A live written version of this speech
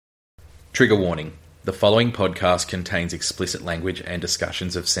Trigger warning. The following podcast contains explicit language and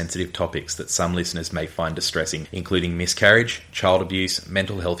discussions of sensitive topics that some listeners may find distressing, including miscarriage, child abuse,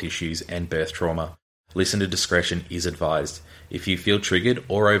 mental health issues, and birth trauma. Listener discretion is advised. If you feel triggered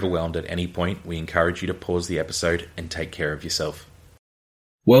or overwhelmed at any point, we encourage you to pause the episode and take care of yourself.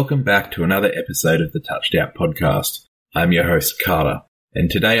 Welcome back to another episode of the Touched Out podcast. I'm your host, Carter, and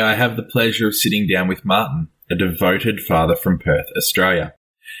today I have the pleasure of sitting down with Martin, a devoted father from Perth, Australia.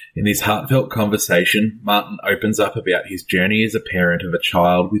 In this heartfelt conversation, Martin opens up about his journey as a parent of a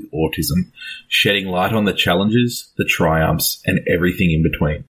child with autism, shedding light on the challenges, the triumphs, and everything in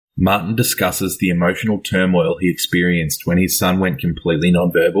between. Martin discusses the emotional turmoil he experienced when his son went completely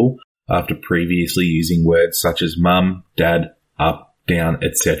nonverbal after previously using words such as mum, dad, up, down,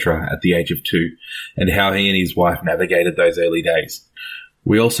 etc. at the age of 2, and how he and his wife navigated those early days.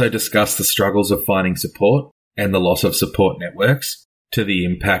 We also discuss the struggles of finding support and the loss of support networks, to the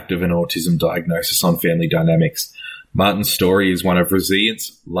impact of an autism diagnosis on family dynamics. Martin's story is one of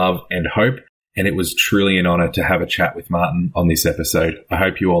resilience, love, and hope, and it was truly an honour to have a chat with Martin on this episode. I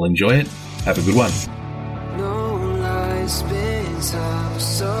hope you all enjoy it. Have a good one. No lies been told,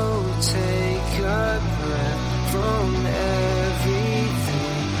 so take a breath from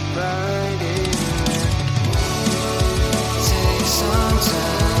everything right in there. Take some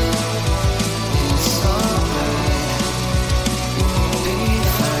time, it's alright. You'll be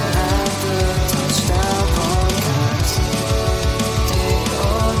fine at the Touchdown Podcast. Take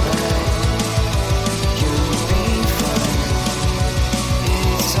alright, you'll be fine.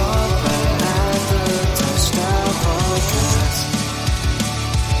 It's alright at the Touchdown Podcast.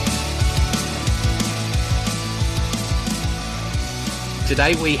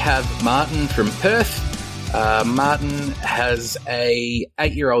 Today we have Martin from Perth. Martin has a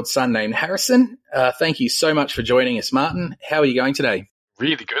 8-year-old son named Harrison. Thank you so much for joining us, Martin. How are you going today?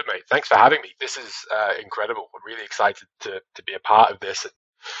 Really good, mate. Thanks for having me. This is incredible. I'm really excited to be a part of this.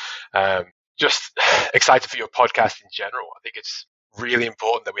 And, just excited for your podcast in general. I think it's really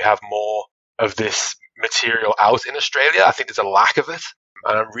important that we have more of this material out in Australia. I think there's a lack of it.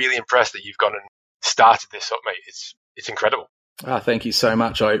 And I'm really impressed that you've gone and started this up, mate. It's incredible. Thank you so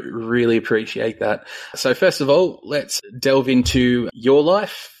much. I really appreciate that. So first of all, let's delve into your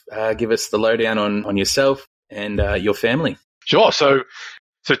life. Give us the lowdown on yourself and your family. Sure. So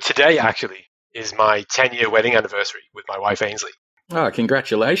today actually is my 10-year wedding anniversary with my wife, Ainsley. Oh,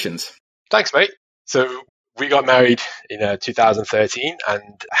 congratulations. Thanks, mate. So we got married in 2013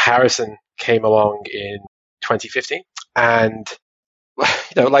 and Harrison came along in 2015. And,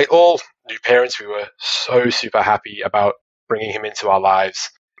 like all new parents, we were so super happy about bringing him into our lives.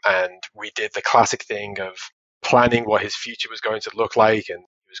 And we did the classic thing of planning what his future was going to look like. And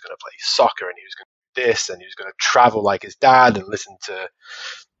he was going to play soccer and he was going to do this and he was going to travel like his dad and listen to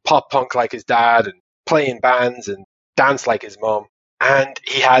pop punk like his dad and play in bands and dance like his mom. And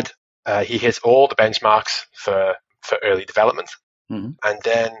he hit all the benchmarks for early development. Mm-hmm. And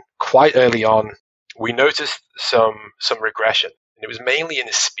then quite early on, we noticed some regression. And it was mainly in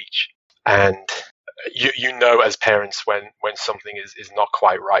his speech. And you know as parents when something is not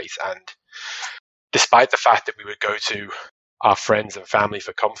quite right. And despite the fact that we would go to our friends and family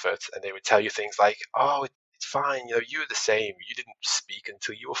for comfort and they would tell you things like, oh, it's fine, you were the same, you didn't speak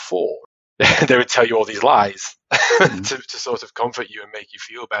until you were 4. They would tell you all these lies to sort of comfort you and make you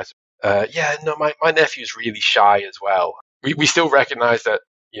feel better. My nephew's really shy as well. We still recognize that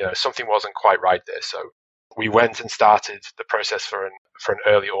something wasn't quite right there. So we went and started the process for an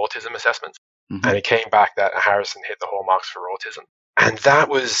early autism assessment. Mm-hmm. And it came back that Harrison hit the hallmarks for autism. And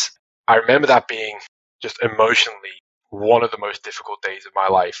I remember that being just emotionally one of the most difficult days of my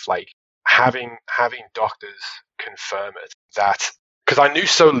life. Like having doctors confirm it, that, because I knew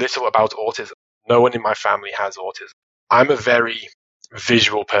so little about autism. No one in my family has autism. I'm a very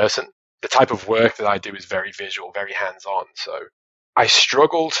visual person. The type of work that I do is very visual, very hands-on. So I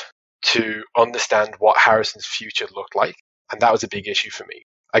struggled to understand what Harrison's future looked like. And that was a big issue for me.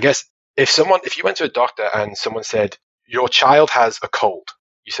 I guess if you went to a doctor and someone said, your child has a cold,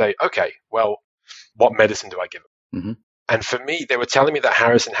 you say, okay, well, what medicine do I give him? Mm-hmm. And for me, they were telling me that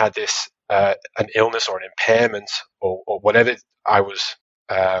Harrison had this, an illness or an impairment or whatever I was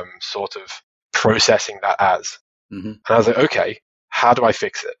sort of processing that as. Mm-hmm. And I was like, okay, how do I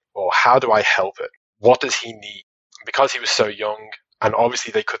fix it? Or how do I help it? What does he need? Because he was so young and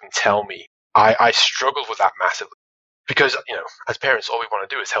obviously they couldn't tell me, I struggled with that massively. Because, as parents, all we want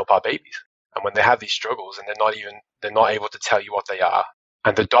to do is help our babies. And when they have these struggles and they're not able to tell you what they are,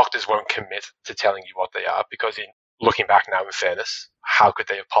 and the doctors won't commit to telling you what they are, because looking back now, in fairness, how could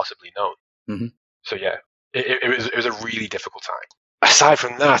they have possibly known? Mm-hmm. So yeah, it was a really difficult time. aside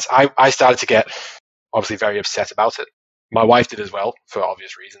from that, I started to get obviously very upset about it. My wife did as well, for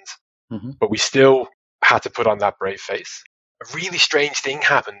obvious reasons. Mhm. But we still had to put on that brave face. A really strange thing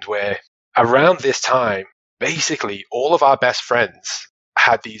happened where around this time, basically all of our best friends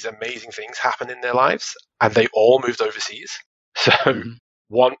had these amazing things happen in their lives, and they all moved overseas. So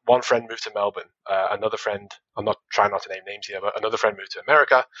one friend moved to Melbourne, another friend, I'm not trying not to name names here, but another friend moved to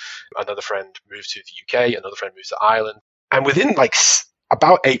America, another friend moved to the UK, another friend moved to Ireland. And within like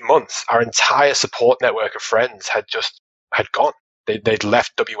about 8 months, our entire support network of friends had gone. They'd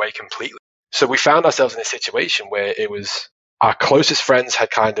left WA completely. So we found ourselves in a situation where it was our closest friends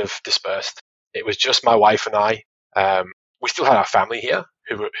had kind of dispersed. It was just my wife and I. We still had our family here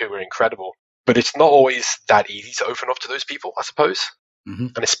who were incredible, but it's not always that easy to open up to those people, I suppose. Mm-hmm.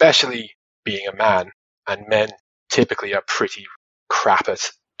 And especially being a man, and men typically are pretty crap at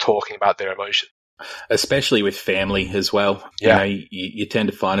talking about their emotion. Especially with family as well. Yeah. You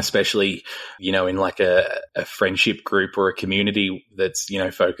tend to find, especially, in like a friendship group or a community that's,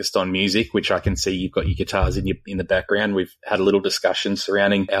 focused on music, which I can see you've got your guitars in the background. We've had a little discussion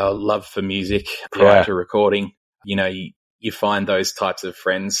surrounding our love for music prior to recording. You find those types of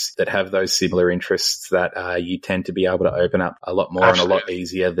friends that have those similar interests that you tend to be able to open up a lot more Absolutely. and a lot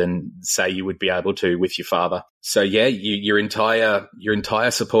easier than, say, you would be able to with your father. So yeah, your entire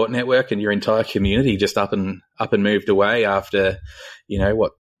support network and your entire community just up and moved away after,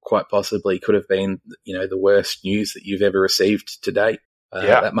 what quite possibly could have been, the worst news that you've ever received to date.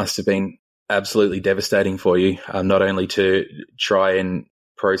 That must have been absolutely devastating for you, not only to try and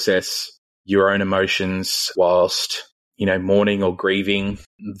process your own emotions whilst mourning or grieving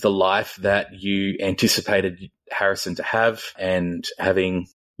the life that you anticipated Harrison to have, and having,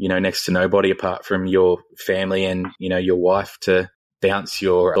 next to nobody apart from your family and, your wife to bounce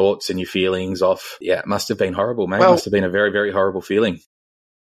your thoughts and your feelings off. Yeah, it must have been horrible, mate. It must have been a very, very horrible feeling.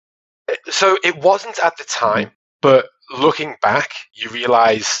 So it wasn't at the time, but looking back, you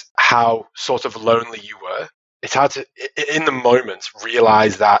realize how sort of lonely you were. It's hard to, in the moment,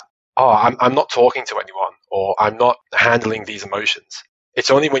 realize that, I'm not talking to anyone, or I'm not handling these emotions.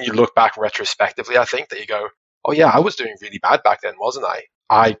 It's only when you look back retrospectively, I think, that you go, oh yeah, I was doing really bad back then, wasn't I?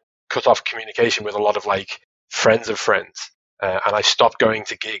 I cut off communication with a lot of like friends of friends, and I stopped going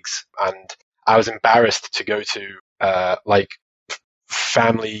to gigs, and I was embarrassed to go to like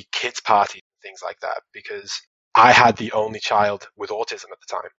family kids parties and things like that, because I had the only child with autism at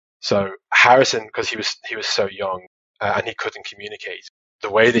the time. So Harrison, because he was so young and he couldn't communicate, the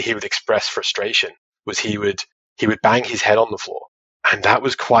way that he would express frustration was he would bang his head on the floor. And that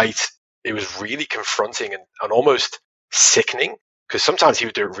was it was really confronting and almost sickening, because sometimes he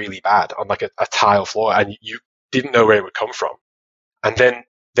would do it really bad on like a tile floor, and you didn't know where it would come from. And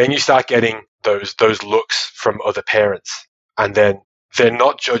then you start getting those looks from other parents, and then they're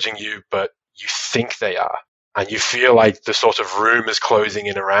not judging you, but you think they are. And you feel like the sort of room is closing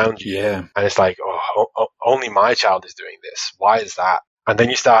in around you. Yeah. And it's like, only my child is doing this. Why is that? And then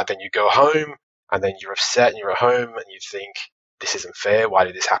you go home, and then you're upset, and you're at home, and you think, this isn't fair. Why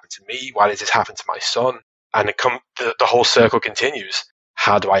did this happen to me? Why did this happen to my son? And the whole circle continues.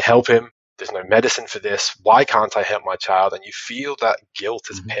 How do I help him? There's no medicine for this. Why can't I help my child? And you feel that guilt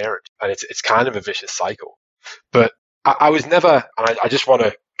as a parent, and it's kind of a vicious cycle. But I was never, and I just want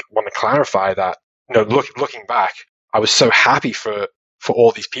to clarify that, looking back, I was so happy for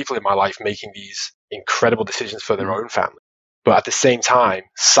all these people in my life making these incredible decisions for their own family. But at the same time,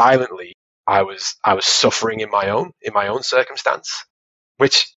 silently, I was suffering in my own circumstance,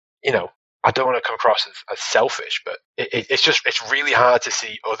 which, I don't want to come across as selfish, but it's really hard to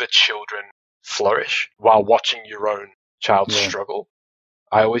see other children flourish while watching your own child struggle.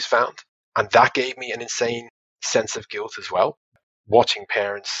 I always found, and that gave me an insane sense of guilt as well. Watching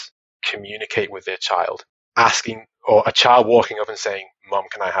parents communicate with their child, asking, or a child walking up and saying, "Mom,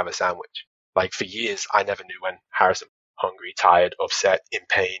 can I have a sandwich?" Like for years, I never knew when Harrison was hungry, tired, upset, in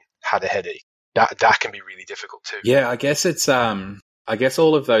pain, had a headache. That can be really difficult too. Yeah, I guess it's I guess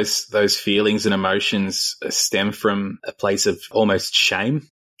all of those feelings and emotions stem from a place of almost shame.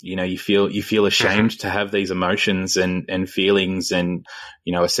 You feel ashamed to have these emotions and feelings, and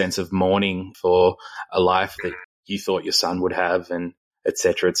a sense of mourning for a life that you thought your son would have, and et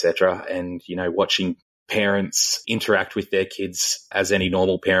cetera, et cetera. And watching parents interact with their kids as any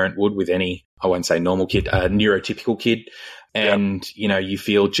normal parent would with any, I won't say normal kid, a neurotypical kid. And, you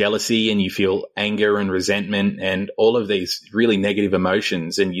feel jealousy, and you feel anger and resentment and all of these really negative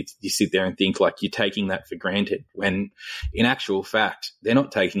emotions. And you sit there and think like you're taking that for granted, when in actual fact, they're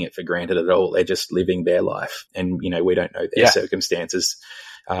not taking it for granted at all. They're just living their life. And, we don't know their circumstances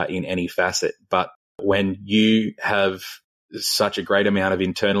in any facet. But when you have such a great amount of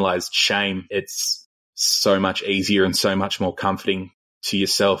internalized shame, it's so much easier and so much more comforting to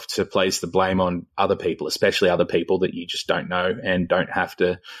yourself to place the blame on other people, especially other people that you just don't know and don't have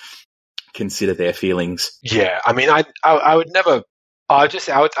to consider their feelings. Yeah, I mean, I would never. I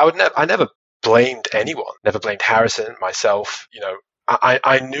never blamed anyone. Never blamed Harrison, myself.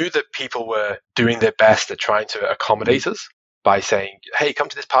 I knew that people were doing their best at trying to accommodate us by saying, "Hey, come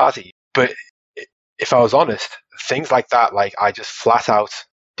to this party." But if I was honest, things like that, like I just flat out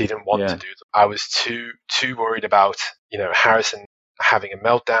didn't want to do them. I was too worried about Harrison having a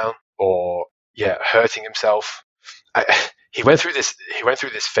meltdown or hurting himself. He went through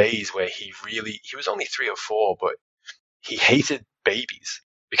this phase where he was only 3 or 4, but he hated babies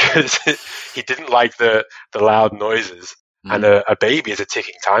because he didn't like the loud noises, and a baby is a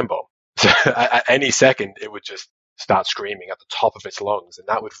ticking time bomb. So at any second it would just start screaming at the top of its lungs, and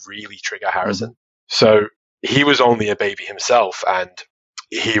that would really trigger Harrison. So he was only a baby himself, and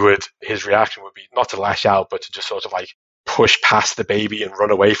his reaction would be not to lash out, but to just sort of like push past the baby and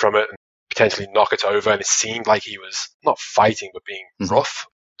run away from it and potentially knock it over. And it seemed like he was not fighting, but being rough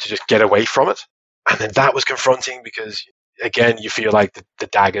to just get away from it. And then that was confronting because, again, you feel like the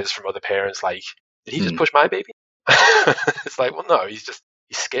daggers from other parents, like, did he just push my baby? It's like, well, no, he's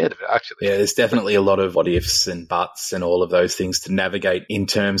scared of it, actually. Yeah, there's definitely a lot of what ifs and buts and all of those things to navigate in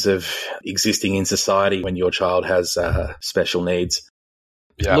terms of existing in society when your child has special needs.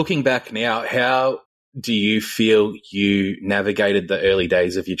 Yeah. Looking back now, how do you feel you navigated the early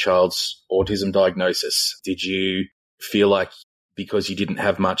days of your child's autism diagnosis? Did you feel like because you didn't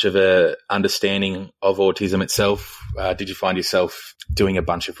have much of a understanding of autism itself, did you find yourself doing a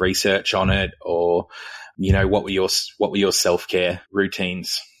bunch of research on it, or what were your self-care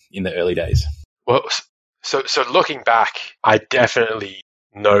routines in the early days? Well, so looking back, I definitely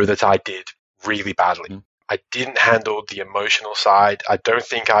know that I did really badly. I didn't handle the emotional side. I don't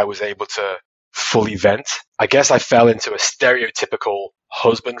think I was able to fully vent. I guess I fell into a stereotypical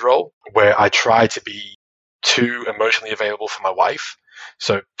husband role where I tried to be too emotionally available for my wife.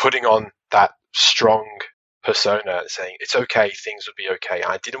 So putting on that strong persona, saying it's okay, things will be okay.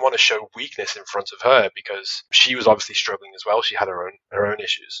 And I didn't want to show weakness in front of her because she was obviously struggling as well. She had her own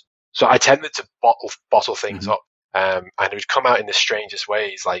issues. So I tended to bottle things up, and it would come out in the strangest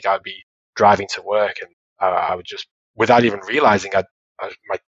ways. Like I'd be driving to work, and I would just, without even realizing, there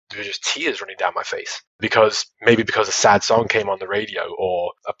were just tears running down my face because a sad song came on the radio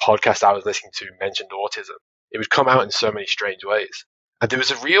or a podcast I was listening to mentioned autism. It would come out in so many strange ways. And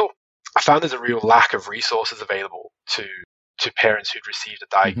I found there's a real lack of resources available to parents who'd received a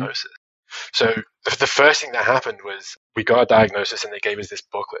diagnosis. So the first thing that happened was we got a diagnosis and they gave us this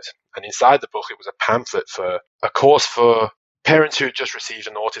booklet. And inside the booklet was a pamphlet for a course for parents who had just received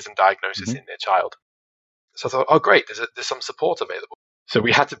an autism diagnosis in their child. So I thought, oh great, there's some support available. So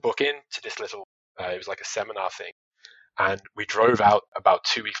we had to book in to this little, it was like a seminar thing. And we drove out about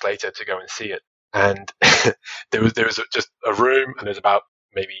 2 weeks later to go and see it. And there was just a room, and there's about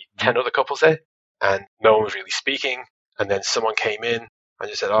maybe 10 other couples there, and no one was really speaking. And then someone came in and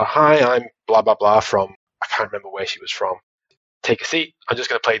just said, oh, hi, I'm blah, blah, blah from, I can't remember where she was from. Take a seat. I'm just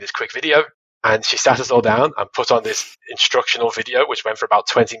going to play this quick video. And she sat us all down and put on this instructional video, which went for about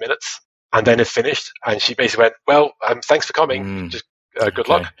 20 minutes. And then it finished. And she basically went, well, thanks for coming. Just good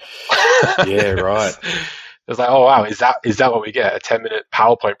luck. Yeah, right. It was like, oh, wow, is that what we get? A 10-minute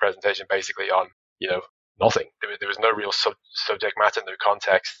PowerPoint presentation basically on, nothing. There was no real subject matter, no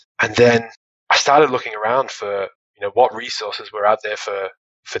context. And then I started looking around for, what resources were out there for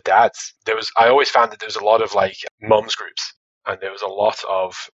dads. I always found that there was a lot of like mums groups, and there was a lot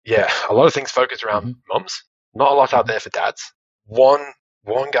of things focused around mums, not a lot out there for dads. One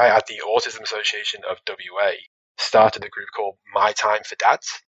guy at the Autism Association of WA started a group called My Time for Dads.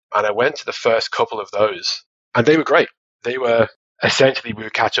 And I went to the first couple of those, and they were great. They were essentially, we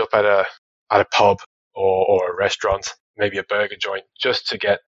would catch up at a pub or a restaurant, maybe a burger joint, just to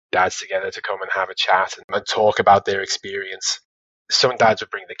get dads together to come and have a chat and talk about their experience. Some dads would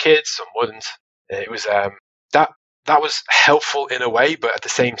bring the kids, some wouldn't. It was that was helpful in a way, but at the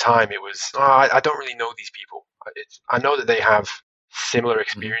same time, it was I don't really know these people. I know that they have similar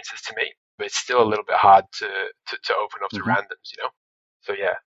experiences to me, but it's still a little bit hard to open up to randoms, So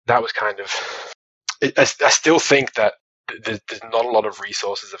yeah, that was kind of. I still think that there's not a lot of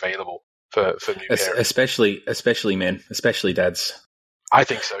resources available for new parents, especially men, especially dads. I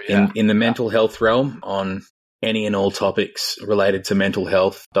think so. Yeah. In the mental health realm, on any and all topics related to mental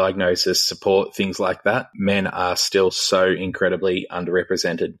health, diagnosis, support, things like that, men are still so incredibly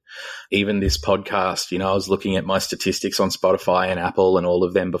underrepresented. Even this podcast, I was looking at my statistics on Spotify and Apple and all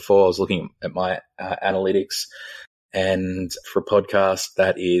of them before. I was looking at my analytics. And for a podcast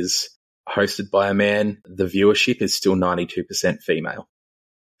that is hosted by a man, the viewership is still 92% female.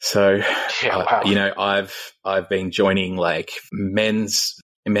 So, Wow. I've been joining like men's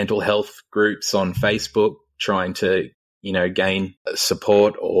mental health groups on Facebook, trying to, gain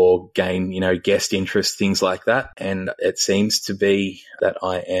support or gain, guest interest, things like that. And it seems to be that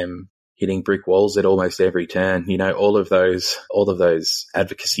I am hitting brick walls at almost every turn. All of those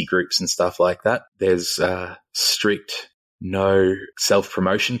advocacy groups and stuff like that. There's strict no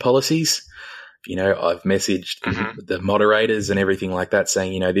self-promotion policies. I've messaged the moderators and everything like that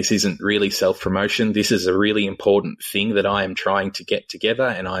saying, this isn't really self-promotion. This is a really important thing that I am trying to get together,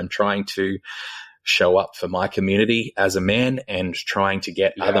 and I'm trying to show up for my community as a man and trying to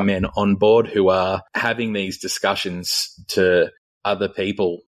get other men on board who are having these discussions to other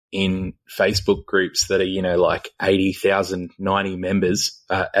people in Facebook groups that are, like 80,000, 90,000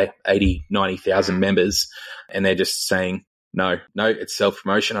 members. And they're just saying, no, it's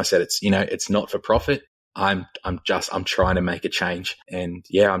self-promotion. I said, it's not for profit. I'm trying to make a change, and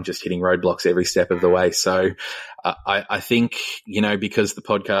I'm just hitting roadblocks every step of the way. So I think, because the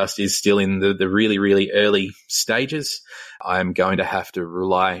podcast is still in the really, really early stages, I'm going to have to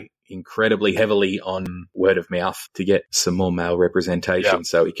rely incredibly heavily on word of mouth to get some more male representation,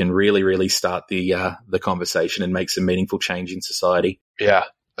 so it can really, really start the conversation and make some meaningful change in society. Yeah.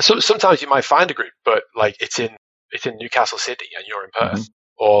 So sometimes you might find a group, but like it's in Newcastle City and you're in Perth,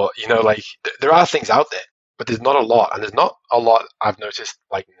 or there are things out there, but there's not a lot, and there's not a lot I've noticed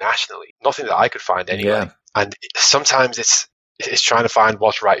like nationally. Nothing that I could find anyway. Yeah. And sometimes it's trying to find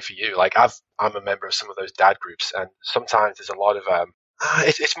what's right for you. Like I'm a member of some of those dad groups, and sometimes there's a lot of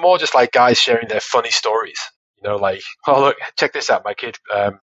it's more just like guys sharing their funny stories. Like, oh look, check this out, my kid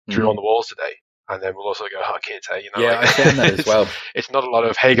drew on the walls today. And then we'll also go, oh, kids, hey, I found that as well. It's not a lot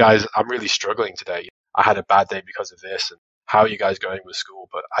of, hey guys, I'm really struggling today. I had a bad day because of this, and how are you guys going with school?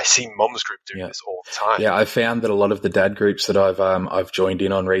 But I see Mum's Group doing this all the time. Yeah, I found that a lot of the dad groups that I've joined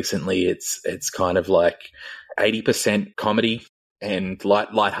in on recently, it's kind of like 80% comedy and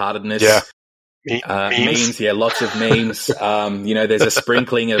lightheartedness. Yeah. Memes, lots of memes. There's a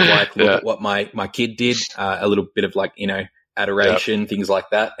sprinkling of like, look at what my kid did, a little bit of like, adoration, things like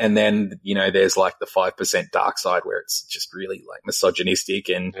that. And then, there's like the 5% dark side where it's just really like misogynistic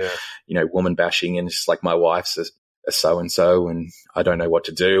and, woman bashing, and just like my wife's a so-and-so and I don't know what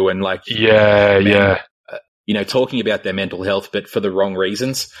to do. And like, talking about their mental health, but for the wrong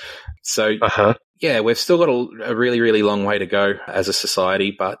reasons. So, we've still got a really, really long way to go as a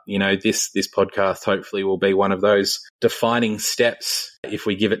society. But, this podcast hopefully will be one of those defining steps if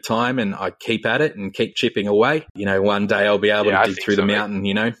we give it time and I keep at it and keep chipping away. One day I'll be able to dig through the mountain,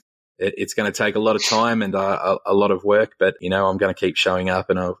 It's going to take a lot of time and a lot of work, but, I'm going to keep showing up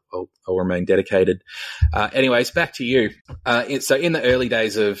and I'll remain dedicated. Anyways, back to you. So in the early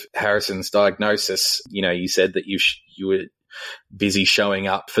days of Harrison's diagnosis, you said that you were busy showing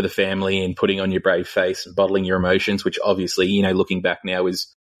up for the family and putting on your brave face and bottling your emotions, which obviously, looking back now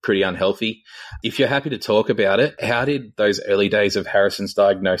is pretty unhealthy. If you're happy to talk about it, how did those early days of Harrison's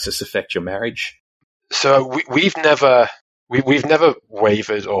diagnosis affect your marriage? So we've never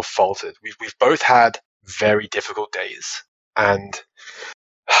wavered or faltered. We've both had very difficult days, and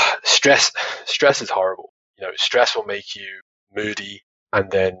stress is horrible. Stress will make you moody, and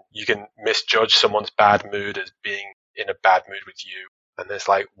then you can misjudge someone's bad mood as being in a bad mood with you. And it's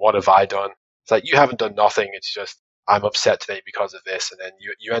like, what have I done? It's like, you haven't done nothing. It's just, I'm upset today because of this. And then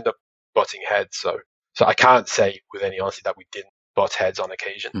you end up butting heads. So I can't say with any honesty that we didn't butt heads on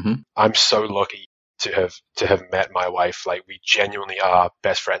occasion. Mm-hmm. I'm so lucky to have met my wife. Like, we genuinely are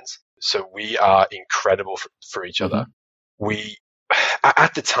best friends. So we are incredible for each other. We,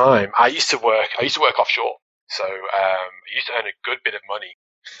 at the time, I used to work offshore. So I used to earn a good bit of money,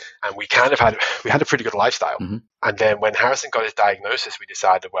 and we had a pretty good lifestyle. Mm-hmm. And then when Harrison got his diagnosis, we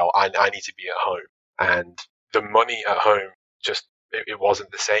decided, well, I need to be at home, and the money at home just it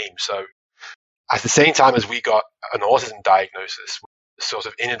wasn't the same. So at the same time as we got an autism diagnosis, we sort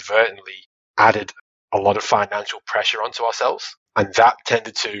of inadvertently added a lot of financial pressure onto ourselves, and that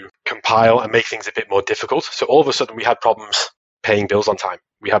tended to compile and make things a bit more difficult. So all of a sudden we had problems paying bills on time.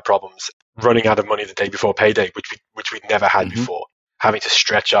 We had problems running out of money the day before payday, which we'd never had before, having to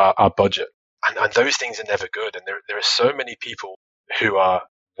stretch our budget. And those things are never good. And there are so many people who are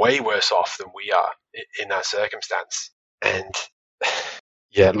way worse off than we are in that circumstance. And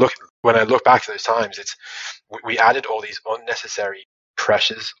yeah, when I look back to those times, we added all these unnecessary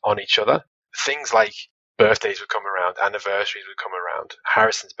pressures on each other. Things like birthdays would come around, anniversaries would come around,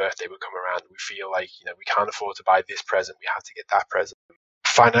 Harrison's birthday would come around. We feel like, we can't afford to buy this present. We have to get that present.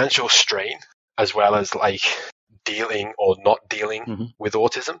 Financial strain, as well as like dealing or not dealing with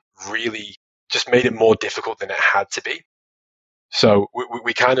autism really just made it more difficult than it had to be. So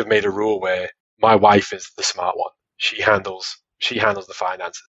we kind of made a rule where my wife is the smart one. She handles the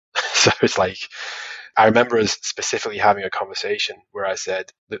finances. So it's like, I remember us specifically having a conversation where I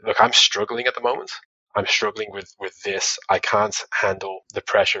said, look, I'm struggling at the moment. I'm struggling with this. I can't handle the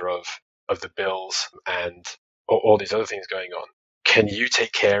pressure of the bills and all these other things going on. Can you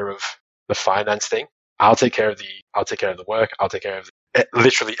take care of the finance thing? I'll take care of the work. I'll take care of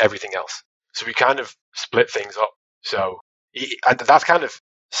literally everything else. So we kind of split things up. So, and that's kind of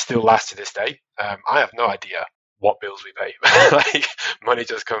still lasts to this day. I have no idea what bills we pay. Like, money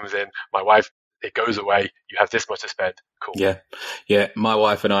just comes in. My wife, it goes away. You have this much to spend. Cool. Yeah. My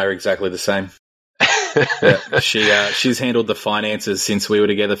wife and I are exactly the same. Yeah, she's handled the finances since we were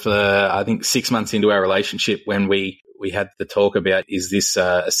together for, I think, 6 months into our relationship, when we had the talk about, is this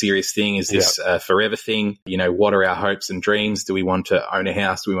a serious thing? Is this a forever thing? You know, what are our hopes and dreams? Do we want to own a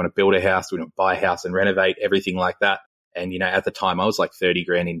house? Do we want to build a house? Do we want to buy a house and renovate? Everything like that. And, you know, at the time I was like 30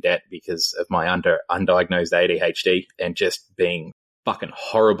 grand in debt because of my undiagnosed ADHD and just being fucking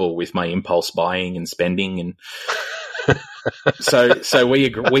horrible with my impulse buying and spending. And so we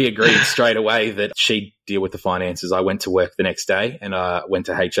agreed straight away that she'd deal with the finances. I went to work the next day and I went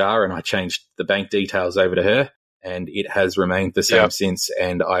to HR and I changed the bank details over to her, and it has remained the same since.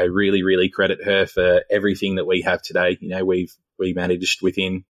 And I really, really credit her for everything that we have today. You know, we managed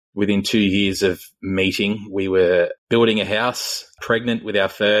within 2 years of meeting, we were building a house, pregnant with our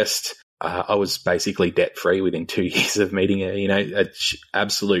first. I was basically debt-free within 2 years of meeting her. You know,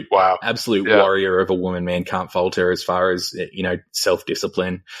 absolute warrior of a woman, man. Can't fault her as far as, you know,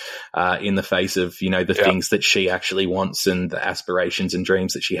 self-discipline in the face of, you know, the things that she actually wants and the aspirations and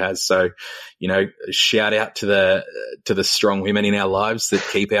dreams that she has. So, you know, shout out to the strong women in our lives that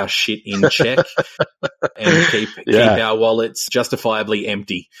keep our shit in check and keep our wallets justifiably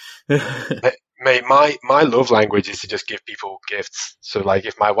empty. Mate, my love language is to just give people gifts. So, like,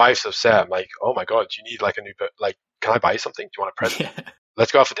 if my wife's upset, I'm like, oh my God, do you need like a new, like, can I buy you something? Do you want a present? Yeah.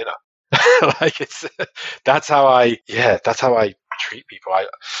 Let's go out for dinner. Like, that's how I treat people.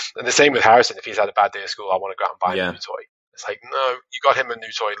 And the same with Harrison. If he's had a bad day at school, I want to go out and buy him a new toy. It's like, no, you got him a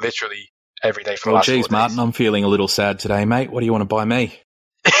new toy literally every day for the last 4 days. Martin, I'm feeling a little sad today, mate. What do you want to buy me?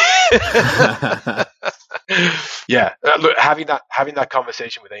 Yeah. Look, having that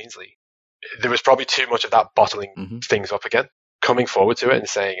conversation with Ainsley, there was probably too much of that bottling things up again. Coming forward to it and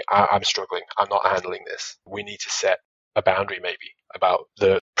saying, I'm struggling. I'm not handling this. We need to set a boundary maybe about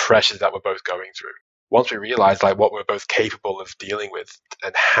the pressures that we're both going through. Once we realized like what we're both capable of dealing with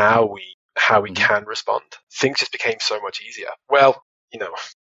and how we can respond, things just became so much easier. Well, you know,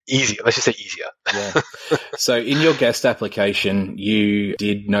 easier. Let's just say easier. Yeah. So in your guest application, you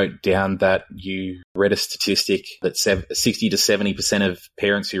did note down that you read a statistic that 60 to 70% of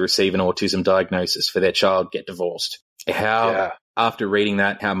parents who receive an autism diagnosis for their child get divorced. After reading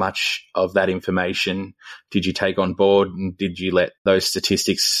that, how much of that information did you take on board, and did you let those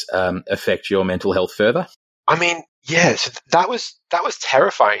statistics affect your mental health further? I mean, yeah, so that was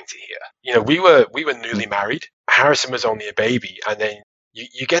terrifying to hear. You know, we were newly married. Harrison was only a baby, and then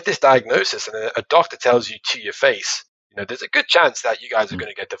you get this diagnosis and a doctor tells you to your face, you know, there's a good chance that you guys are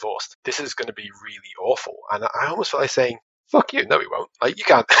going to get divorced. This is going to be really awful. And I almost felt like saying, fuck you. No, we won't. Like, you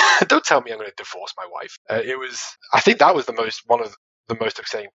can't, don't tell me I'm going to divorce my wife. I think that was one of the most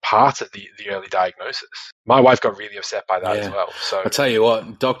upsetting parts of the early diagnosis. My wife got really upset by that as well. So I'll tell you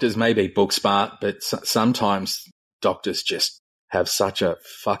what, doctors may be book smart, but sometimes doctors just have such a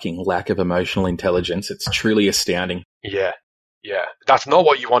fucking lack of emotional intelligence. It's truly astounding. Yeah. Yeah, that's not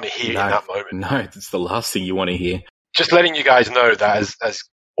what you want to hear in that moment. No, it's the last thing you want to hear. Just letting you guys know that as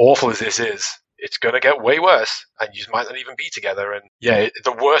awful as this is, it's going to get way worse, and you might not even be together. And yeah,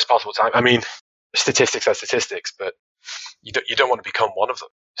 the worst possible time. I mean, statistics are statistics, but you don't want to become one of them.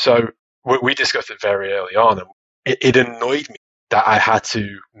 So we discussed it very early on, and it annoyed me that I had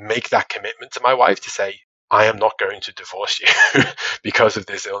to make that commitment to my wife to say, I am not going to divorce you because of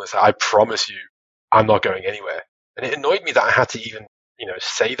this illness. I promise you, I'm not going anywhere. And it annoyed me that I had to even, you know,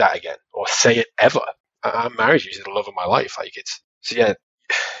 say that again or say it ever. I'm married you to the love of my life. Like, it's, so yeah.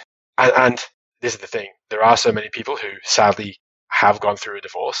 And this is the thing. There are so many people who sadly have gone through a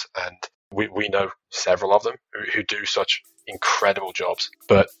divorce, and we know several of them who do such incredible jobs,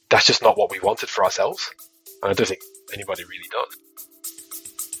 but that's just not what we wanted for ourselves. And I don't think anybody really does.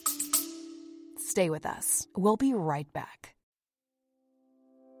 Stay with us. We'll be right back.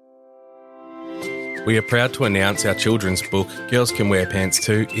 We are proud to announce our children's book, Girls Can Wear Pants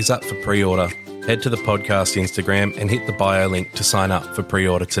Too, is up for pre-order. Head to the podcast Instagram and hit the bio link to sign up for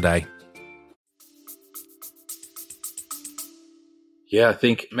pre-order today. Yeah, I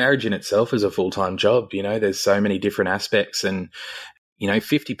think marriage in itself is a full-time job. There's so many different aspects, and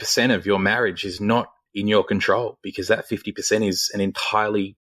 50% of your marriage is not in your control, because that 50% is an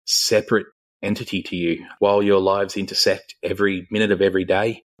entirely separate entity to you. While your lives intersect every minute of every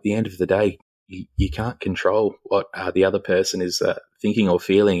day, at the end of the day, you can't control what the other person is thinking or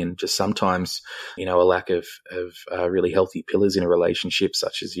feeling. And just sometimes, a lack of really healthy pillars in a relationship,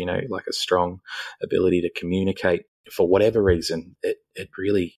 such as, like a strong ability to communicate for whatever reason, it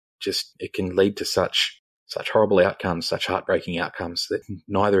really just, it can lead to such horrible outcomes, such heartbreaking outcomes that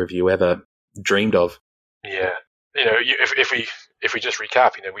neither of you ever dreamed of. Yeah. If we just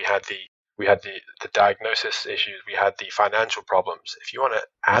recap, we had the diagnosis issues, we had the financial problems. If you want to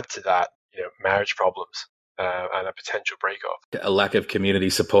add to that, marriage problems and a potential breakup, a lack of community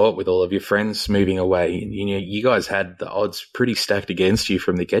support with all of your friends moving away, you guys had the odds pretty stacked against you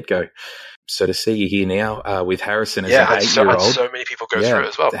from the get-go. So to see you here now with Harrison as an 8-year-old. So many people go through it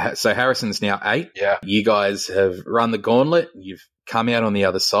as well. So Harrison's now 8. Yeah. You guys have run the gauntlet. You've come out on the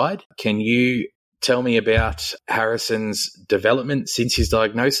other side. Can you tell me about Harrison's development since his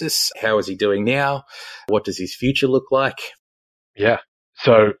diagnosis? How is he doing now? What does his future look like? Yeah.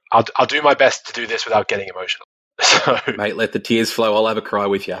 So I'll do my best to do this without getting emotional. So, mate, let the tears flow. I'll have a cry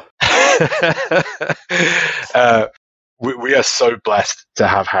with you. We are so blessed to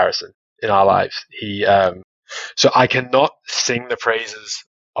have Harrison in our lives. So I cannot sing the praises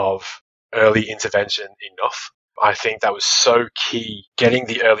of early intervention enough. I think that was so key, getting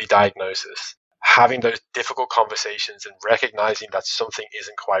the early diagnosis, having those difficult conversations and recognizing that something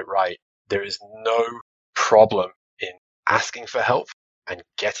isn't quite right. There is no problem in asking for help and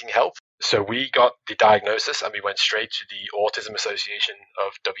getting help. So we got the diagnosis and we went straight to the Autism Association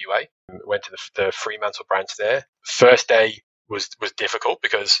of WA. We went to the Fremantle branch there. First day was difficult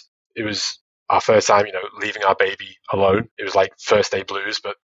because it was our first time, leaving our baby alone. It was like first day blues,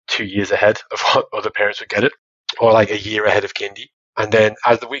 but 2 years ahead of what other parents would get it, or like a year ahead of kindy. And then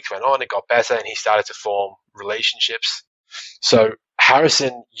as the weeks went on, it got better and he started to form relationships. So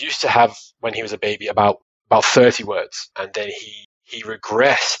Harrison used to have, when he was a baby, about 30 words. And then he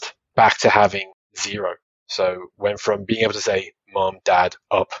regressed back to having 0. So went from being able to say mom, dad,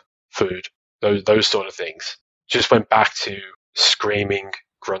 up, food, those sort of things, just went back to screaming,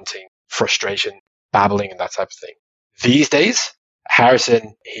 grunting, frustration, babbling, and that type of thing. These days,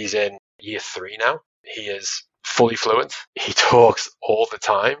 Harrison, he's in year 3 now. He is fully fluent. He talks all the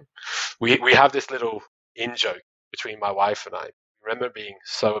time. We have this little in-joke between my wife and I. I remember being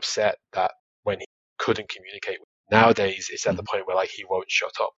so upset that when he couldn't communicate. Nowadays, it's at the point where he won't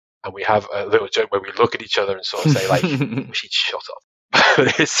shut up. And we have a little joke where we look at each other and sort of say wish he'd shut up.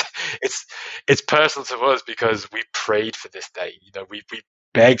 But it's personal to us because we prayed for this day. We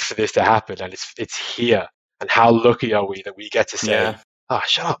begged for this to happen, and it's here. And how lucky are we that we get to say,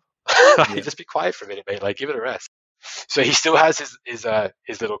 shut up. Just be quiet for a minute, mate. Give it a rest. So he still has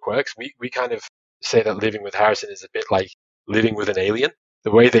his little quirks. We kind of say that living with Harrison is a bit like living with an alien.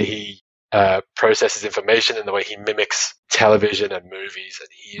 The way that he processes information and the way he mimics television and movies, and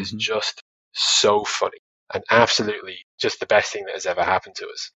he is just so funny and absolutely just the best thing that has ever happened to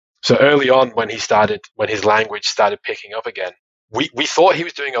us. So early on, when his language started picking up again, we thought he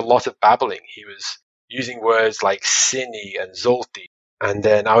was doing a lot of babbling. He was using words like sinny and zolty. And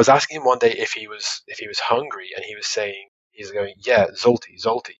then I was asking him one day if he was hungry, and he was going, yeah,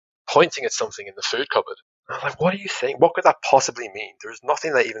 zolty, pointing at something in the food cupboard. And I was like, what are you saying? What could that possibly mean? There is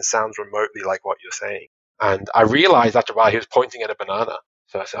nothing that even sounds remotely like what you're saying. And I realized after a while he was pointing at a banana.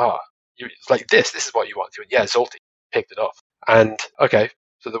 So I said, it's like this is what you want. He went, yeah, zolty. Picked it up. And okay,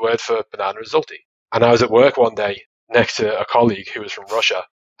 so the word for banana is zolty. And I was at work one day next to a colleague who was from Russia,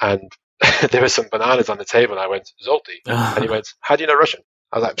 and there were some bananas on the table, and I went, zolty. And he went, how do you know Russian?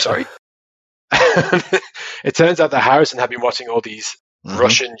 I was like, sorry. It turns out that Harrison had been watching all these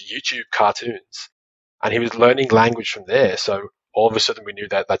Russian YouTube cartoons, and he was learning language from there. So all of a sudden we knew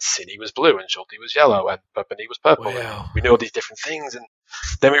that Sinny was blue and Zolty was yellow and Pupany was purple. Wow. We knew all these different things. And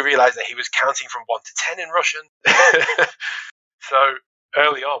then we realized that he was counting from 1 to 10 in Russian. So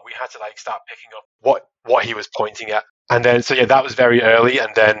early on, we had to start picking up what he was pointing at. And then, that was very early.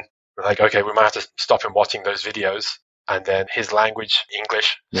 And then we're like, okay, we might have to stop him watching those videos. And then his language,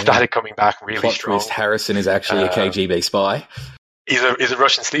 English, started coming back really Plot strong. Twist, Harrison is actually a KGB spy. He's a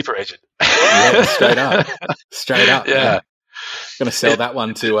Russian sleeper agent. Yeah, straight up. Yeah. Going to sell that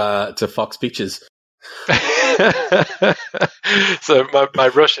one to Fox Pictures. So my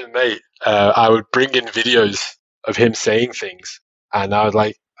Russian mate, I would bring in videos of him saying things, and I was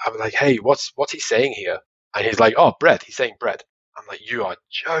like, hey, what's he saying here? And he's like, oh, bread. He's saying bread. I'm like, you are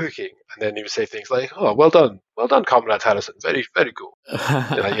joking. And then he would say things like, oh, well done, Comrade Harrison. Very, very cool.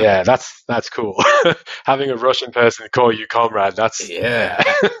 You're like, yeah, that's cool. Having a Russian person call you comrade, that's Yeah.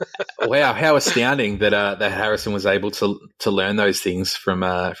 Wow, how astounding that that Harrison was able to learn those things from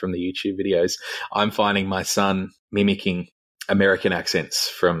the YouTube videos. I'm finding my son mimicking American accents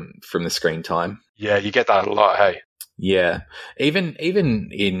from the screen time. Yeah, you get that a lot, hey. Yeah, even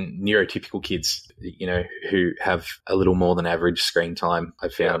in neurotypical kids, you know, who have a little more than average screen time, I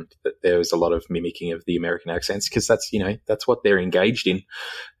found that there was a lot of mimicking of the American accents because that's, you know, that's what they're engaged in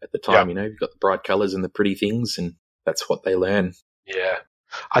at the time. You know, you've got the bright colors and the pretty things, and that's what they learn. Yeah.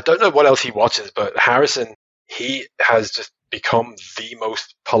 I don't know what else he watches, but Harrison, he has just become the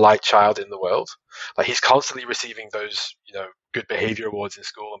most polite child in the world. Like, he's constantly receiving those, you know, good behavior awards in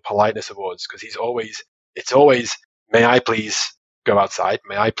school and politeness awards because it's always, may I please go outside?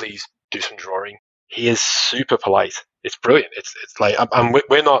 May I please do some drawing? He is super polite. It's brilliant. It's like,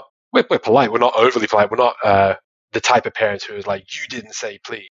 we're polite. We're not overly polite. We're not the type of parents who is like, you didn't say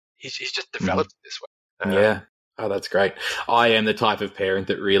please. He's just developed this way. Yeah. Oh, that's great. I am the type of parent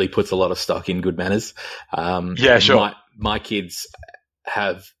that really puts a lot of stock in good manners. Yeah, sure. My kids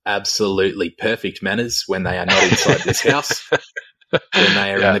have absolutely perfect manners when they are not inside this house, when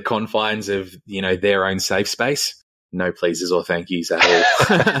they are in the confines of, you know, their own safe space. No pleases or thank yous at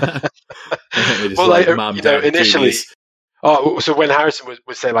all. Well, like, Mum, you know, initially, so when Harrison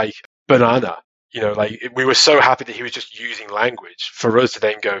would say like banana, you know, like we were so happy that he was just using language for us to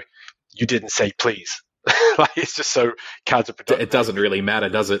then go, you didn't say please. Like, it's just so counterproductive. It doesn't really matter,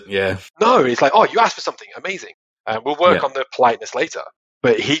 does it? Yeah. No, it's like, oh, you asked for something amazing. We'll work on the politeness later.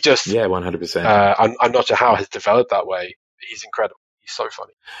 But he just, 100%. I'm not sure how has developed that way. He's incredible. He's so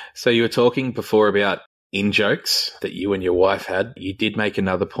funny. So you were talking before about in-jokes that you and your wife had. You did make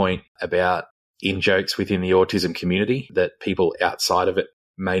another point about in-jokes within the autism community that people outside of it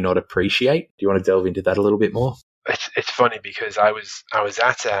may not appreciate. Do you want to delve into that a little bit more? It's funny because I was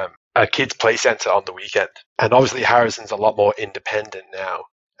at a kids' play center on the weekend, and obviously Harrison's a lot more independent now.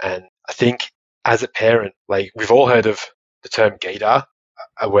 And I think as a parent, like, we've all heard of the term gaydar,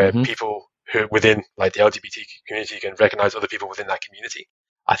 where people who within like the LGBT community can recognize other people within that community.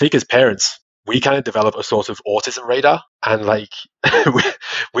 I think as parents, we kind of develop a sort of autism radar, and like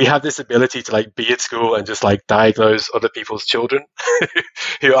we have this ability to like be at school and just like diagnose other people's children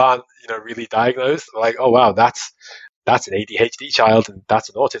who aren't, you know, really diagnosed. Like, oh wow, that's an ADHD child, and that's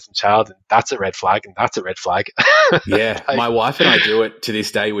an autism child, and that's a red flag, and that's a red flag. Yeah, my wife and I do it to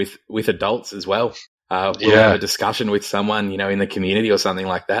this day with adults as well. We'll have a discussion with someone, you know, in the community or something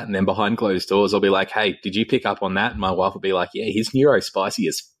like that, and then behind closed doors, I'll be like, "Hey, did you pick up on that?" And my wife will be like, "Yeah, he's neurospicy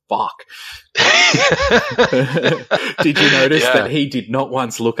as fuck." Did you notice that he did not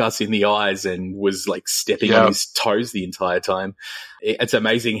once look us in the eyes and was like stepping on his toes the entire time? It's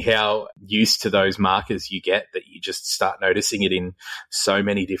amazing how used to those markers you get that you just start noticing it in so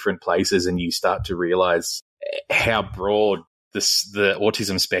many different places, and you start to realize how broad the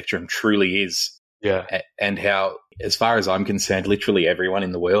autism spectrum truly is. Yeah. And how, as far as I'm concerned, literally everyone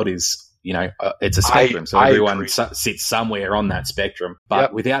in the world is, you know, it's a spectrum. So everyone sits somewhere on that spectrum.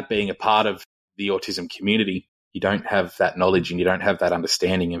 But without being a part of the autism community, you don't have that knowledge and you don't have that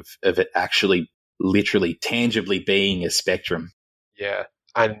understanding of it actually literally tangibly being a spectrum. Yeah.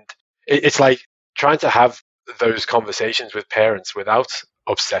 And it's like trying to have those conversations with parents without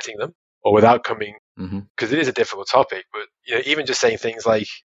upsetting them or without coming, because it is a difficult topic, but, you know, even just saying things like,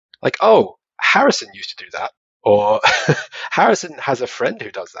 oh, Harrison used to do that, or Harrison has a friend who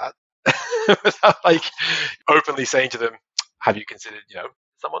does that, without like openly saying to them, have you considered, you know,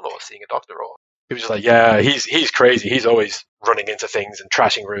 someone or seeing a doctor? Or he was just like, yeah, he's crazy. He's always running into things and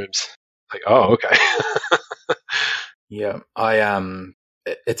trashing rooms. Like, oh, okay. Yeah,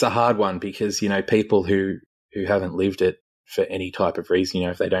 it's a hard one because, you know, people who haven't lived it for any type of reason, you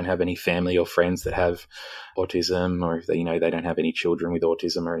know, if they don't have any family or friends that have autism, or if they, you know, they don't have any children with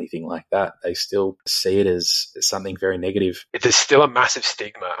autism or anything like that, they still see it as something very negative. There's still a massive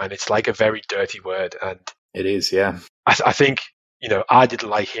stigma, and it's like a very dirty word. And it is, yeah. I think, you know, I didn't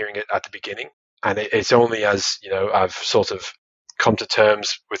like hearing it at the beginning, and it's only as, you know, I've sort of come to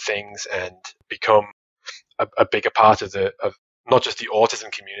terms with things and become a bigger part of not just the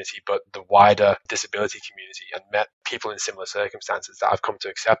autism community, but the wider disability community, and met people in similar circumstances, that I've come to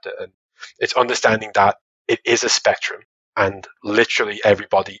accept it. And it's understanding that it is a spectrum, and literally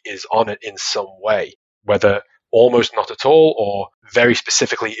everybody is on it in some way, whether almost not at all or very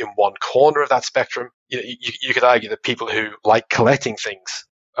specifically in one corner of that spectrum. You could argue that people who like collecting things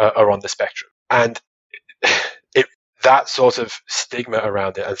are on the spectrum. And that sort of stigma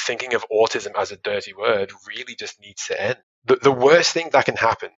around it and thinking of autism as a dirty word really just needs to end. the worst thing that can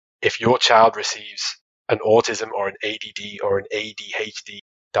happen if your child receives an autism or an ADD or an ADHD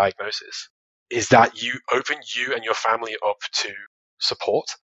diagnosis is that you open you and your family up to support.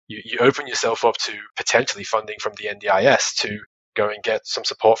 You open yourself up to potentially funding from the NDIS to go and get some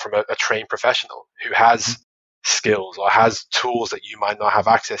support from a trained professional who has skills or has tools that you might not have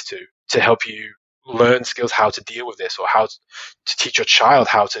access to help you learn skills how to deal with this, or how to teach your child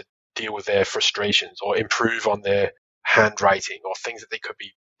how to deal with their frustrations or improve on their handwriting or things that they could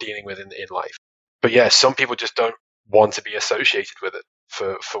be dealing with in life. But yeah, some people just don't want to be associated with it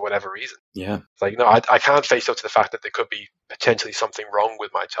for whatever reason. Yeah. It's like, no, I can't face up to the fact that there could be potentially something wrong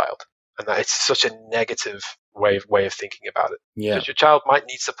with my child, and that it's such a negative way of thinking about it. Yeah. Because your child might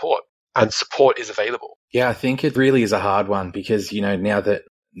need support, and support is available. Yeah, I think it really is a hard one because,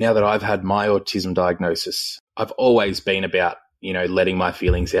 now that I've had my autism diagnosis, I've always been about, letting my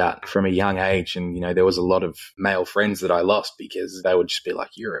feelings out from a young age. And, there was a lot of male friends that I lost because they would just be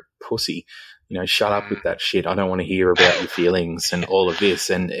like, you're a pussy, shut up with that shit. I don't want to hear about your feelings and all of this.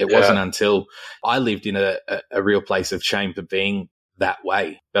 And it wasn't until I lived in a real place of shame for being that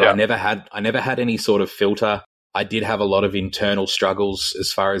way. But I never had any sort of filter. I did have a lot of internal struggles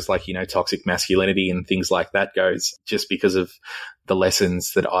as far as toxic masculinity and things like that goes, just because of the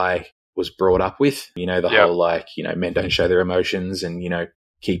lessons that I was brought up with, the whole men don't show their emotions and,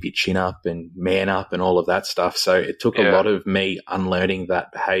 keep your chin up and man up and all of that stuff. So it took a lot of me unlearning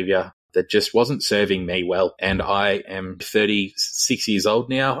that behavior that just wasn't serving me well. And I am 36 years old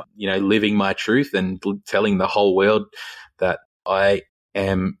now, living my truth and telling the whole world that I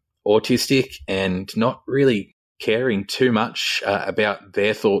am autistic and not really caring too much about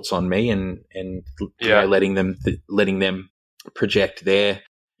their thoughts on me and letting them project their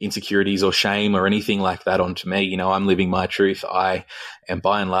insecurities or shame or anything like that onto me. I'm living my truth. I am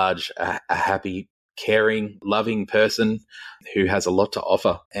by and large a happy, caring, loving person who has a lot to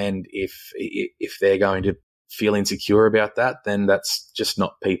offer. And if they're going to feel insecure about that, then that's just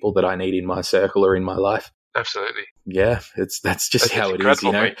not people that I need in my circle or in my life. Absolutely. Yeah, that's just how it is,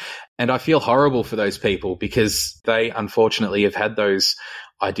 mate. And I feel horrible for those people because they unfortunately have had those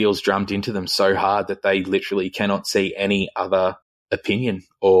ideals drummed into them so hard that they literally cannot see any other opinion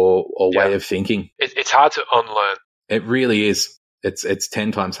or way of thinking. It's hard to unlearn. It really is. It's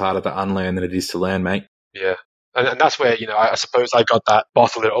 10 times harder to unlearn than it is to learn, mate. Yeah. And that's where, I suppose I got that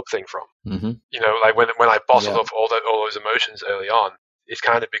bottle it up thing from. Mm-hmm. Like when I bottled up all those emotions early on, it's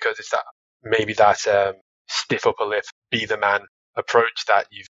kind of because it's that maybe that stiff upper lip, be the man approach that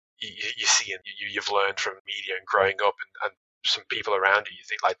you see and you've learned from media and growing up and some people around you. You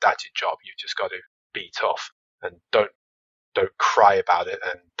think like that's your job. You've just got to be tough and don't cry about it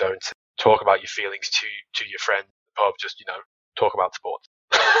and don't talk about your feelings to your friend in the pub. Just talk about sports.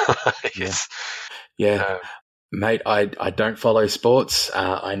 Mate, I don't follow sports.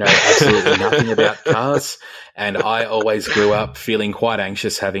 I know absolutely nothing about cars, and I always grew up feeling quite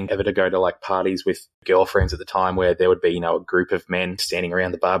anxious having ever to go to like parties with girlfriends at the time where there would be a group of men standing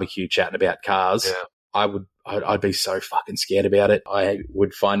around the barbecue chatting about cars. Yeah. I'd be so fucking scared about it. I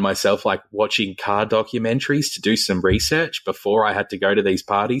would find myself like watching car documentaries to do some research before I had to go to these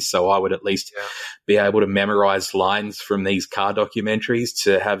parties, so I would at least be able to memorize lines from these car documentaries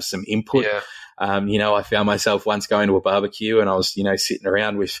to have some input. Yeah. I found myself once going to a barbecue and I was, sitting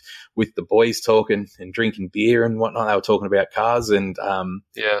around with the boys talking and drinking beer and whatnot. They were talking about cars and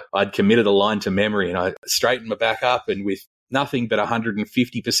I'd committed a line to memory and I straightened my back up and with nothing but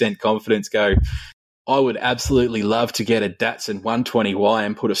 150% confidence go, I would absolutely love to get a Datsun 120Y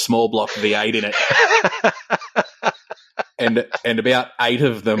and put a small block V8 in it. and about 8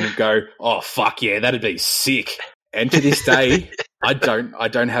 of them go, oh, fuck yeah, that'd be sick. And to this day, I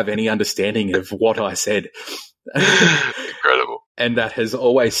don't have any understanding of what I said. Incredible. And that has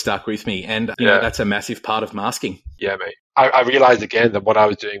always stuck with me. And that's a massive part of masking. Yeah, mate. I realized again that what I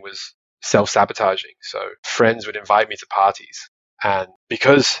was doing was self-sabotaging. So friends would invite me to parties. And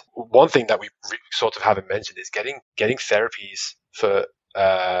because one thing that we sort of haven't mentioned is getting therapies for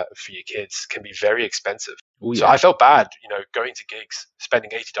your kids can be very expensive. Ooh, yeah. So I felt bad, going to gigs,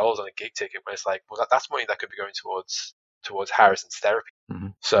 spending $80 on a gig ticket when it's like, well, that's money that could be going towards Harrison's therapy. Mm-hmm.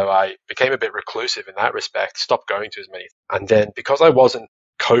 So I became a bit reclusive in that respect, stopped going to as many. And then because I wasn't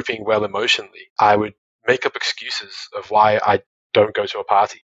coping well emotionally, I would make up excuses of why I don't go to a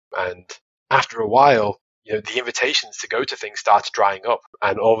party. And after a while, the invitations to go to things starts drying up,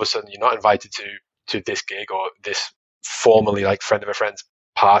 and all of a sudden you're not invited to this gig or this formerly like friend of a friend's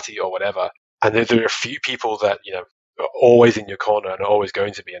party or whatever. And there are a few people that are always in your corner and are always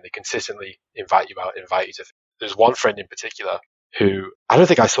going to be, and they consistently invite you out, invite you to. There's one friend in particular who I don't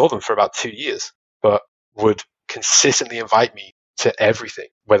think I saw them for about 2 years, but would consistently invite me to everything,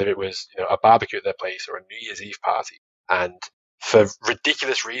 whether it was, a barbecue at their place or a New Year's Eve party. And for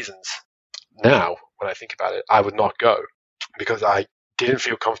ridiculous reasons, now when I think about it, I would not go because I didn't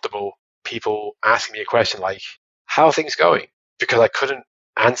feel comfortable people asking me a question like, how are things going? Because I couldn't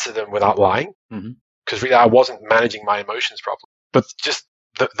answer them without lying. Mhm. Because really I wasn't managing my emotions properly. But just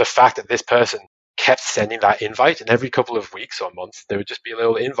the fact that this person kept sending that invite, and every couple of weeks or months there would just be a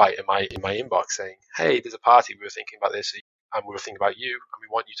little invite in my inbox saying, hey, there's a party, we were thinking about this, and we were thinking about you, and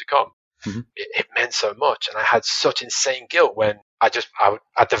we want you to come. Mhm. It meant so much, and I had such insane guilt when I would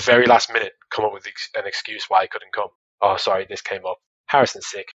at the very last minute come up with an excuse why I couldn't come. Oh, sorry, this came up. Harrison's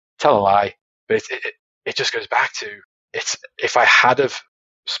sick. Tell a lie. But it just goes back to, it's, if I had have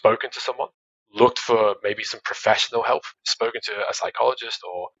spoken to someone, looked for maybe some professional help, spoken to a psychologist,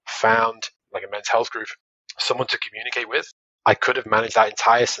 or found like a men's health group, someone to communicate with, I could have managed that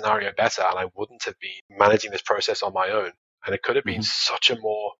entire scenario better, and I wouldn't have been managing this process on my own. And it could have been such a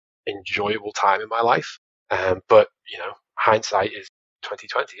more enjoyable time in my life. But hindsight is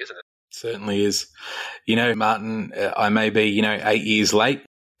 2020, isn't it? Certainly is. Martin, I may be, 8 years late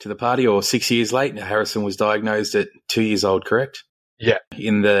to the party, or 6 years late. Harrison was diagnosed at 2 years old, correct? Yeah.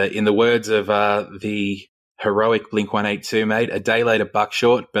 In the words of the heroic Blink-182, mate, a day later, buck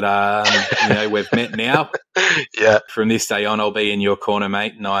short, but we've met now. Yeah. From this day on, I'll be in your corner,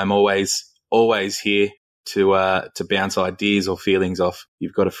 mate, and I'm always here to bounce ideas or feelings off.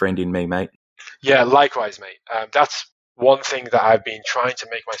 You've got a friend in me, mate. Yeah, likewise, mate. That's one thing that I've been trying to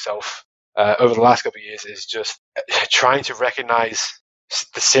make myself over the last couple of years, is just trying to recognize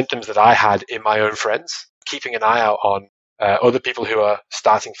the symptoms that I had in my own friends, keeping an eye out on other people who are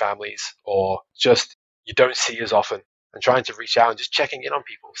starting families or just you don't see as often, and trying to reach out and just checking in on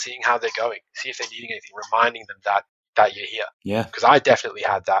people, seeing how they're going, see if they're needing anything, reminding them that you're here. Yeah. Because I definitely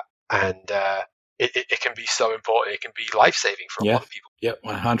had that, and it can be so important. It can be life-saving for a lot of people. Yep,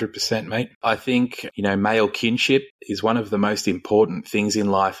 100%, mate. I think, male kinship is one of the most important things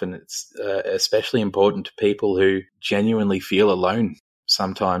in life, and it's especially important to people who genuinely feel alone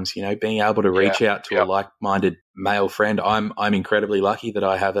sometimes, being able to reach out to a like-minded male friend. I'm incredibly lucky that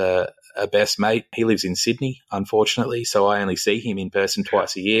I have a best mate. He lives in Sydney, unfortunately, so I only see him in person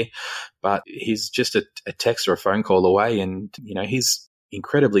twice a year, but he's just a text or a phone call away, and, he's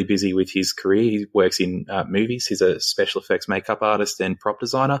incredibly busy with his career. He works in movies. He's a special effects makeup artist and prop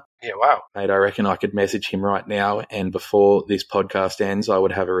designer. Yeah, wow. Mate, I reckon I could message him right now, and before this podcast ends, I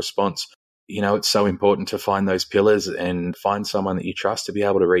would have a response. It's so important to find those pillars and find someone that you trust to be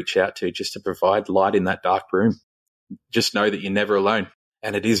able to reach out to, just to provide light in that dark room. Just know that you're never alone.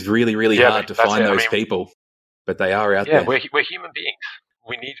 And it is really, really hard to find those people, but they are out there. Yeah, we're human beings.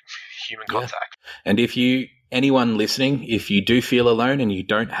 We need human contact. And anyone listening, if you do feel alone and you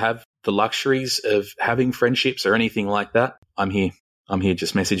don't have the luxuries of having friendships or anything like that, I'm here.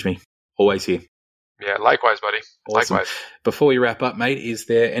 Just message me. Always here. Yeah, likewise, buddy. Awesome. Likewise. Before we wrap up, mate, is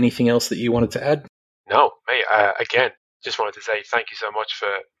there anything else that you wanted to add? No, mate. Again, just wanted to say thank you so much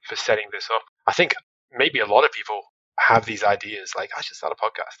for setting this up. I think maybe a lot of people have these ideas like, I should start a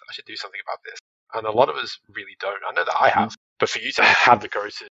podcast. I should do something about this. And a lot of us really don't. I know that I have. But for you to have the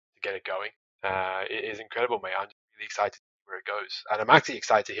courage to get it going, it is incredible, mate. I'm really excited to see where it goes. And I'm actually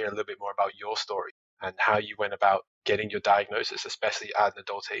excited to hear a little bit more about your story and how you went about getting your diagnosis, especially at an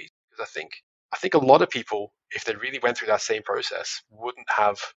adult age. Because I think a lot of people, if they really went through that same process, wouldn't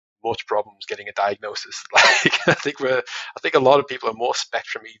have much problems getting a diagnosis. I think a lot of people are more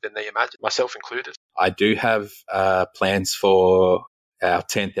spectrumy than they imagine, myself included. I do have plans for our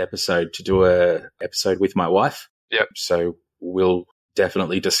 10th episode to do a episode with my wife. Yep. So we'll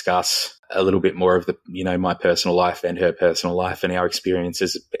definitely discuss a little bit more of the, my personal life and her personal life and our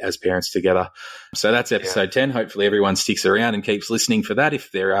experiences as parents together. So that's episode 10. Hopefully everyone sticks around and keeps listening for that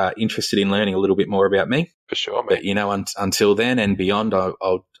if they're interested in learning a little bit more about me. For sure, mate. But, until then and beyond,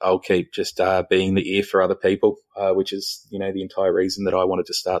 I'll keep just being the ear for other people, which is, the entire reason that I wanted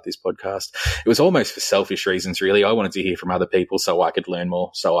to start this podcast. It was almost for selfish reasons, really. I wanted to hear from other people so I could learn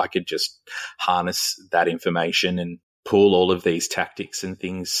more, so I could just harness that information and pull all of these tactics and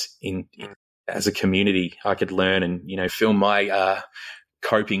things in as a community. I could learn and, fill my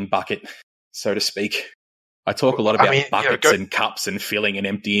coping bucket, so to speak. I talk a lot about buckets and cups and filling and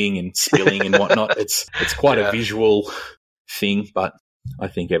emptying and spilling and whatnot. It's quite a visual thing, but I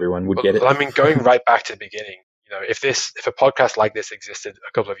think everyone would get it. I mean, going right back to the beginning, if a podcast like this existed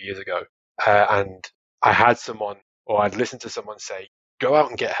a couple of years ago, and I had someone, or I'd listened to someone say, go out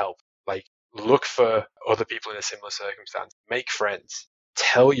and get help, like look for other people in a similar circumstance, make friends,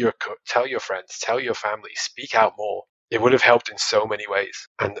 tell your friends, tell your family, speak out more. It would have helped in so many ways.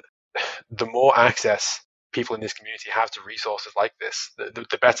 And the more access people in this community have to resources like this,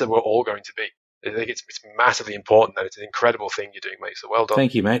 the better we're all going to be. I think it's massively important, and it's an incredible thing you're doing, mate. So well done.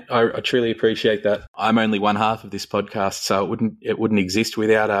 Thank you, mate. I truly appreciate that. I'm only one half of this podcast, so it wouldn't exist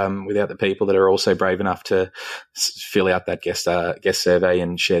without the people that are also brave enough to fill out that guest survey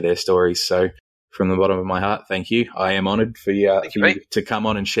and share their stories. So from the bottom of my heart, thank you. I am honoured for you to come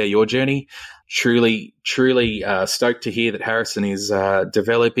on and share your journey. Truly stoked to hear that Harrison is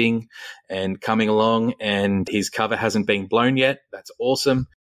developing and coming along, and his cover hasn't been blown yet. That's awesome.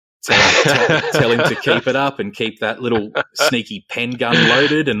 Tell him to keep it up and keep that little sneaky pen gun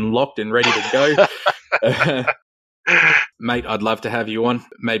loaded and locked and ready to go. Mate, I'd love to have you on.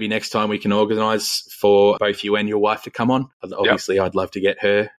 Maybe next time we can organise for both you and your wife to come on. Obviously, I'd love to get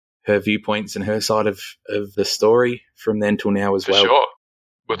her viewpoints and her side of the story from then till now as well. For sure.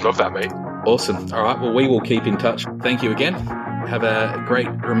 Would love that, mate. Awesome. All right, well, we will keep in touch. Thank you again. Have a great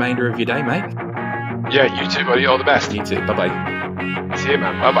remainder of your day, mate. Yeah, you too, buddy. All the best. You too. Bye-bye. See you,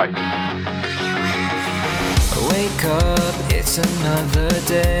 man. Bye-bye. Wake up, it's another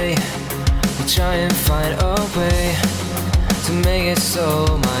day. We try and find a way to make it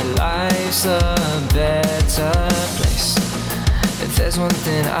so my life's a better place. If there's one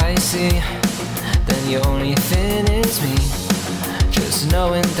thing I see, then the only thing is me. Just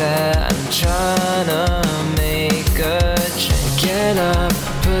knowing that I'm trying to make a change. Get up,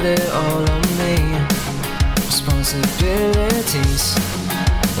 put it all on me. Responsibilities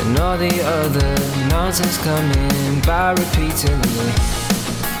and all the other nonsense coming by repeatedly.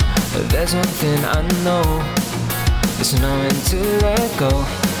 But there's one thing I know, it's knowing to let go.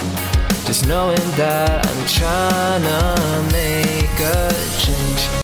 Just knowing that I'm trying to make a change.